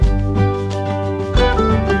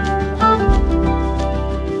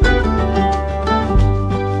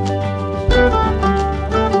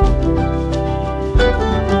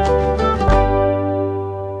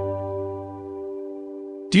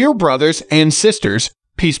Dear brothers and sisters,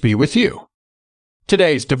 peace be with you.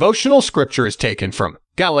 Today's devotional scripture is taken from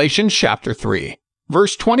Galatians chapter 3,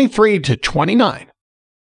 verse 23 to 29.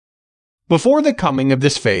 Before the coming of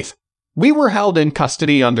this faith, we were held in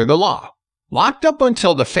custody under the law, locked up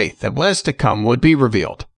until the faith that was to come would be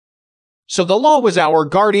revealed. So the law was our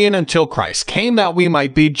guardian until Christ came that we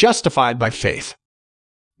might be justified by faith.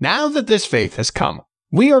 Now that this faith has come,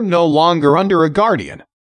 we are no longer under a guardian.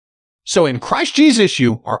 So in Christ Jesus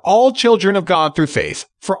you are all children of God through faith,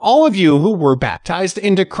 for all of you who were baptized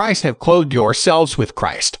into Christ have clothed yourselves with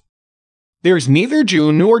Christ. There is neither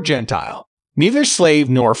Jew nor Gentile, neither slave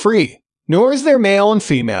nor free, nor is there male and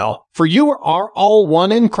female, for you are all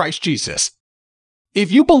one in Christ Jesus.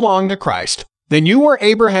 If you belong to Christ, then you are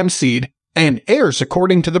Abraham's seed and heirs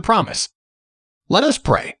according to the promise. Let us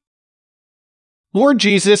pray. Lord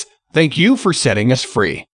Jesus, thank you for setting us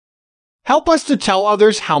free. Help us to tell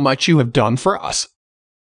others how much you have done for us.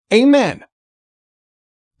 Amen.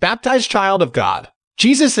 Baptized child of God,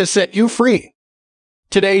 Jesus has set you free.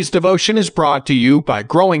 Today's devotion is brought to you by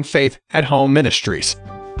Growing Faith at Home Ministries.